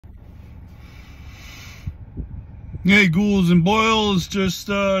Hey, ghouls and boils, just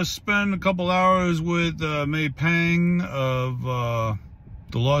spent a couple hours with May Pang of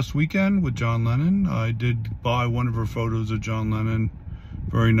The Lost Weekend with John Lennon. I did buy one of her photos of John Lennon,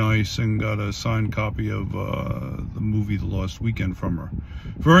 very nice, and got a signed copy of the movie The Lost Weekend from her.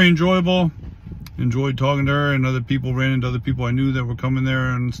 Very enjoyable. Enjoyed talking to her, and other people, ran into other people I knew that were coming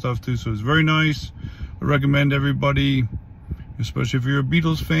there and stuff too, so it was very nice. I recommend everybody, especially if you're a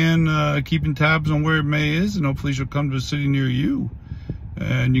Beatles fan, keeping tabs on where May is, and hopefully she'll come to a city near you.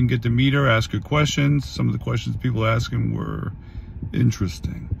 And you can get to meet her, ask her questions. Some of the questions people asking were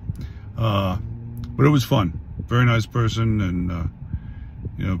interesting. But it was fun. Very nice person, and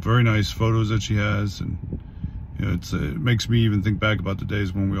you know, very nice photos that she has. And you know, it makes me even think back about the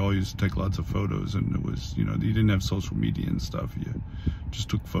days when we all used to take lots of photos, and it was, you know, you didn't have social media and stuff. You just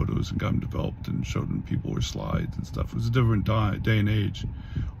took photos and got them developed and showed them to people, or slides and stuff. It was a different day and age,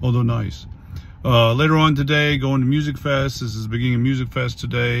 although nice. Later on today, going to Musikfest. This is the beginning of Musikfest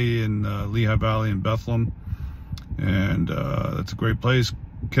today in Lehigh Valley in Bethlehem, and that's a great place.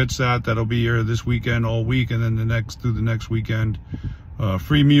 Catch that. That'll be here this weekend, all week, and then through the next weekend.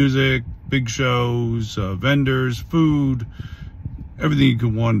 Free music, big shows, vendors, food, everything you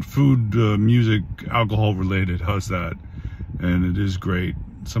could want. Food, music, alcohol related. How's that? And it is great.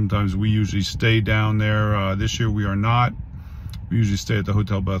 Sometimes we usually stay down there. This year we are not. We usually stay at the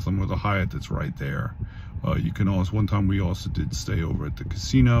Hotel Bethlehem or the Hyatt that's right there. You can also, one time we also did stay over at the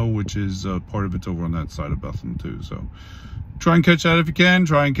casino, which is part of it's over on that side of Bethlehem too. So try and catch that if you can.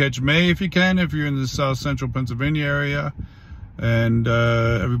 Try and catch May if you can, if you're in the South Central Pennsylvania area. And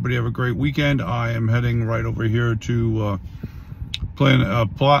everybody have a great weekend. I am heading right over here to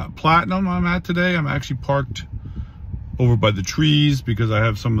Platinum I'm at today. I'm actually parked over by the trees because I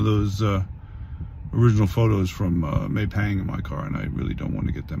have some of those original photos from May Pang in my car, and I really don't want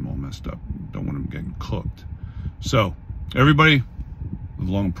to get them all messed up. Don't want them getting cooked. So everybody, live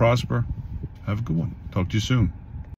long and prosper. Have a good one. Talk to you soon.